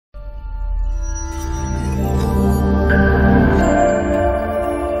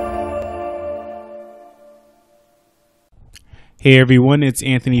Hey everyone, it's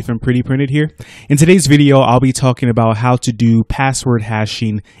Anthony from Pretty Printed here. In today's video, I'll be talking about how to do password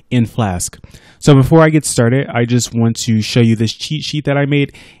hashing in Flask. So before I get started, I just want to show you this cheat sheet that I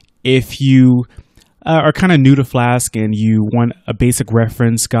made. If you are kind of new to Flask and you want a basic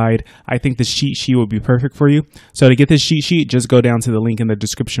reference guide, I think this cheat sheet will be perfect for you. So to get this cheat sheet, just go down to the link in the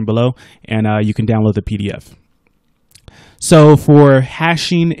description below and you can download the PDF. So for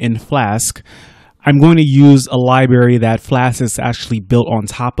hashing in Flask, I'm going to use a library that Flask is actually built on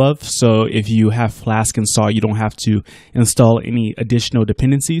top of. So if you have Flask installed, you don't have to install any additional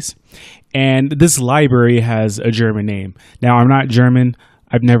dependencies. And this library has a German name. Now, I'm not German.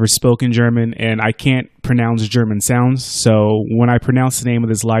 I've never spoken German and I can't pronounce German sounds. So when I pronounce the name of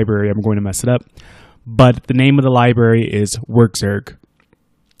this library, I'm going to mess it up. But the name of the library is Werkzeug.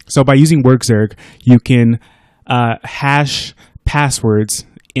 So by using Werkzeug, you can hash passwords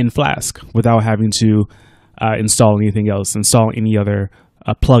in Flask without having to install anything else, install any other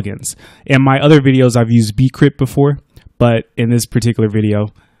plugins. In my other videos, I've used bcrypt before, but in this particular video,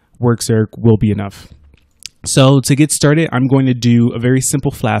 Werkzeug will be enough. So to get started, I'm going to do a very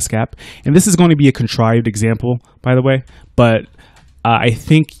simple Flask app, and this is going to be a contrived example, by the way, but I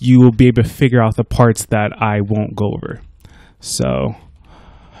think you will be able to figure out the parts that I won't go over. So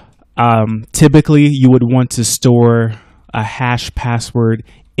typically, you would want to store a hash password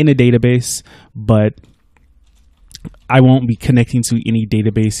in a database, but I won't be connecting to any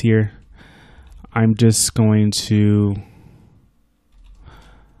database here. I'm just going to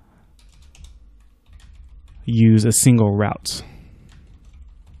use a single route.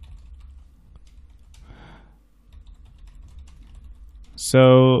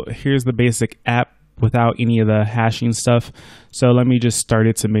 So here's the basic app without any of the hashing stuff. So let me just start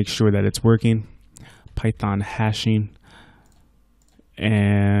it to make sure that it's working. Python hashing.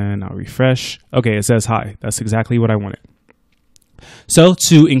 And I'll refresh. Okay, it says hi. That's exactly what I wanted. So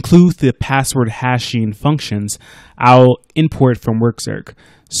to include the password hashing functions, I'll import from Werkzeug.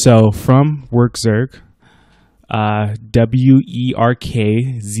 So from Werkzeug,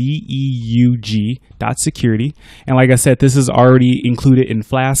 werkzeug.security. And like I said, this is already included in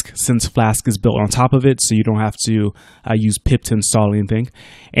Flask since Flask is built on top of it. So you don't have to use pip to install anything.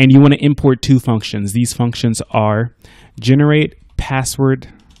 And you want to import two functions. These functions are generate password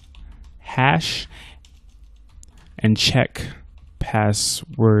hash and check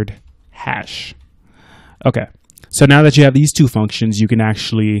password hash. Okay, so now that you have these two functions, you can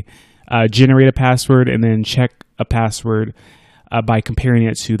actually generate a password and then check a password by comparing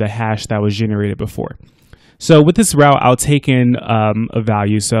it to the hash that was generated before. So with this route, I'll take in a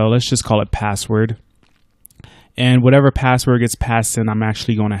value. So let's just call it password. And whatever password gets passed in, I'm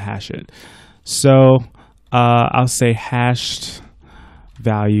actually going to hash it. So I'll say hashed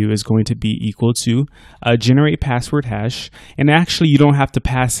value is going to be equal to generate password hash. And actually, you don't have to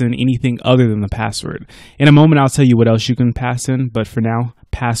pass in anything other than the password. In a moment, I'll tell you what else you can pass in, but for now,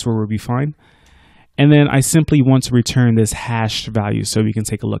 password will be fine. And then I simply want to return this hashed value so we can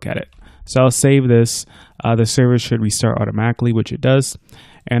take a look at it. So I'll save this. The server should restart automatically, which it does.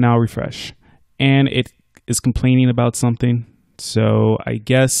 And I'll refresh. And it is complaining about something. So I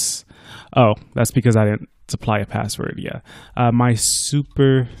guess, oh, that's because I didn't supply a password. Yeah, my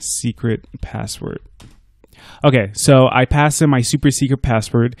super secret password. Okay, so I passed in my super secret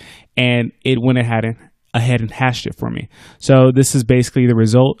password and it went ahead and hashed it for me. So this is basically the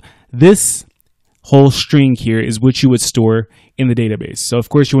result. This whole string here is what you would store in the database. So of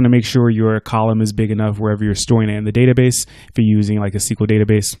course you want to make sure your column is big enough wherever you're storing it in the database if you're using like a SQL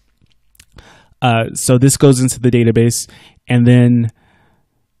database. So this goes into the database, and then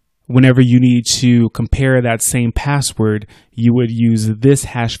whenever you need to compare that same password, you would use this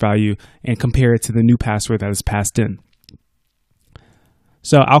hash value and compare it to the new password that is passed in.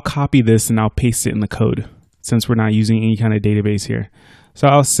 So I'll copy this and I'll paste it in the code since we're not using any kind of database here. So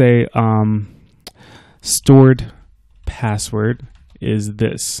I'll say stored password is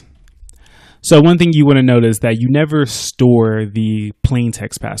this. So one thing you want to notice that you never store the plain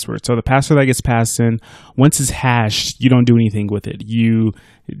text password. So the password that gets passed in, once it's hashed, you don't do anything with it. You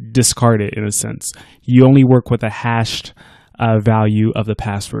discard it in a sense. You only work with a hashed value of the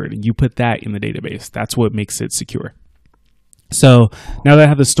password. You put that in the database. That's what makes it secure. So now that I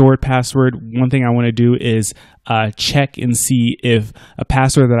have the stored password, one thing I want to do is check and see if a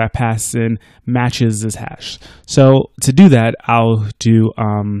password that I pass in matches this hash. So to do that, I'll do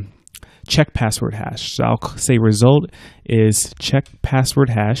check password hash. So I'll say result is check password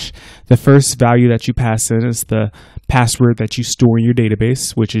hash. The first value that you pass in is the password that you store in your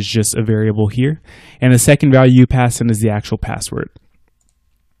database, which is just a variable here. And the second value you pass in is the actual password.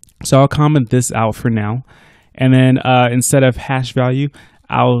 So I'll comment this out for now. And then instead of hash value,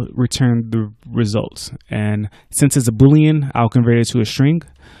 I'll return the results. And since it's a Boolean, I'll convert it to a string.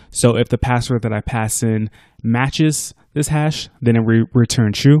 So if the password that I pass in matches this hash, then it will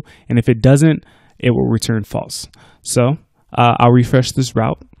return true. And if it doesn't, it will return false. So I'll refresh this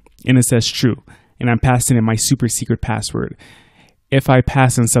route and it says true. And I'm passing in my super secret password. If I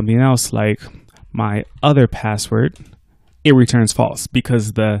pass in something else like my other password, it returns false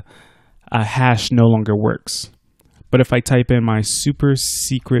because the hash no longer works. But if I type in my super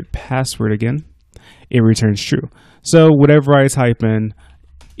secret password again, it returns true. So whatever I type in,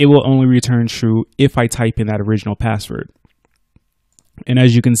 it will only return true if I type in that original password. And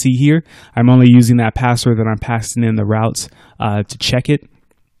as you can see here, I'm only using that password that I'm passing in the routes to check it.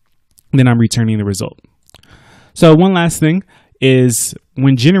 Then I'm returning the result. So one last thing is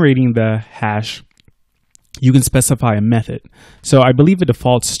when generating the hash, you can specify a method. So I believe it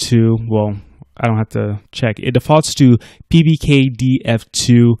defaults to, well, I don't have to check. It defaults to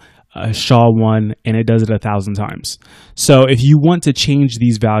pbkdf2 SHA-1, and it does it 1,000 times. So if you want to change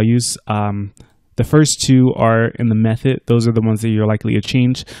these values, the first two are in the method. Those are the ones that you're likely to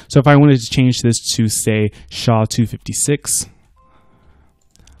change. So if I wanted to change this to say SHA-256,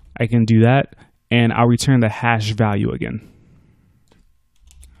 I can do that, and I'll return the hash value again.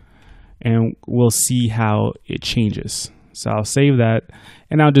 And we'll see how it changes. So I'll save that,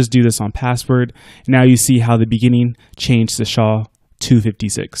 and I'll just do this on password. Now you see how the beginning changed to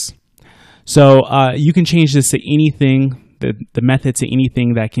SHA-256. So you can change this to anything, the method to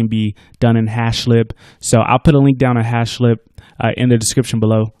anything that can be done in HashLib. So I'll put a link down to HashLib in the description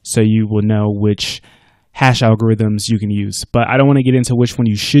below so you will know which hash algorithms you can use. But I don't want to get into which one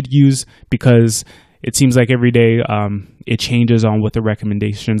you should use because it seems like every day it changes on what the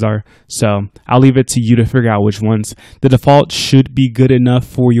recommendations are. So I'll leave it to you to figure out which ones. The default should be good enough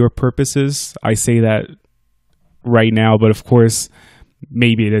for your purposes. I say that right now, but of course,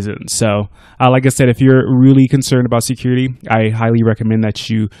 maybe it isn't. So like I said, if you're really concerned about security, I highly recommend that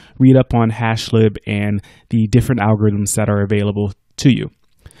you read up on HashLib and the different algorithms that are available to you.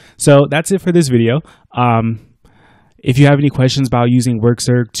 So that's it for this video. If you have any questions about using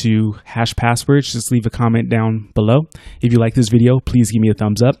Werkzeug to hash passwords, just leave a comment down below. If you like this video, please give me a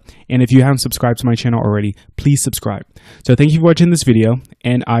thumbs up. And if you haven't subscribed to my channel already, please subscribe. So thank you for watching this video,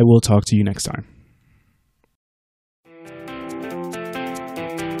 and I will talk to you next time.